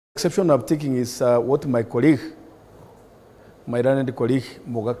Exception I'm taking is what my colleague, my learned colleague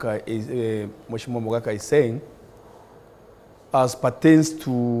Mogaka is, Mheshimiwa Mogaka is saying, as pertains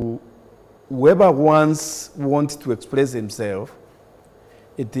to whoever wants to express himself,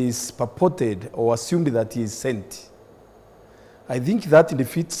 it is purported or assumed that he is sent. I think that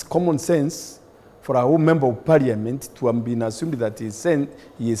defeats common sense for a whole member of parliament to have been assumed that he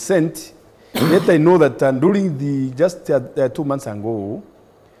is sent. Yet I know that during the just 2 months ago,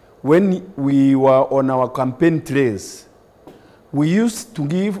 when we were on our campaign trails, we used to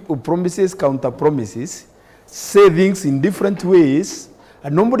give promises, counter promises, say things in different ways,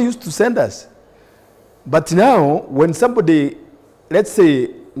 and nobody used to send us. But now, when somebody, let's say,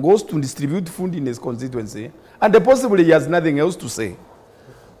 goes to distribute food in his constituency, and possibly he has nothing else to say,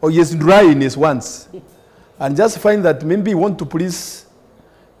 or he is dry in his wants, and just find that maybe he wants to please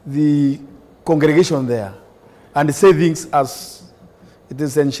the congregation there, and say things as it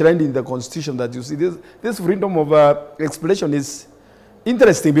is enshrined in the Constitution that you see. This freedom of expression is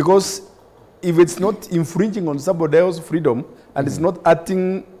interesting because if it's not infringing on somebody else's freedom and it's not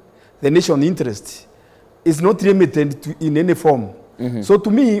acting the nation's interest, it's not limited in any form. So to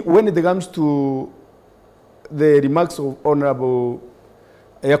me, when it comes to the remarks of Honorable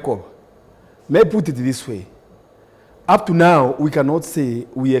Jacob, may I put it this way. Up to now, we cannot say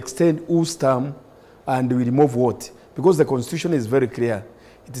we extend whose term and we remove what, because the Constitution is very clear.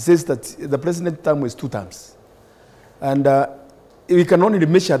 It says that the president's term is 2 terms. And we can only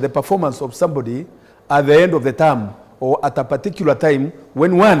measure the performance of somebody at the end of the term or at a particular time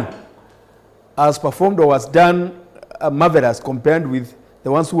when one has performed or has done marvelous compared with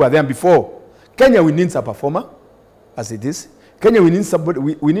the ones who were there before. Kenya, we need a performer, as it is. Kenya, we need somebody,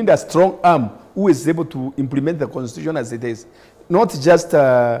 we need a strong arm who is able to implement the Constitution as it is. Not just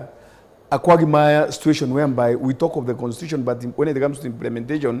a quagmire situation whereby we talk of the Constitution, but when it comes to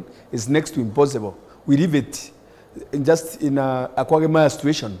implementation, it's next to impossible. We leave it just in a quagmire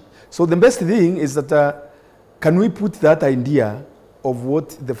situation. So the best thing is that can we put that idea of what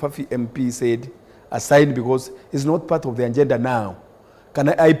the Fafi MP said aside, because it's not part of the agenda now. Can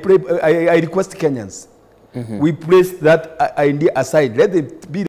I request Kenyans, we place that idea aside. Let it be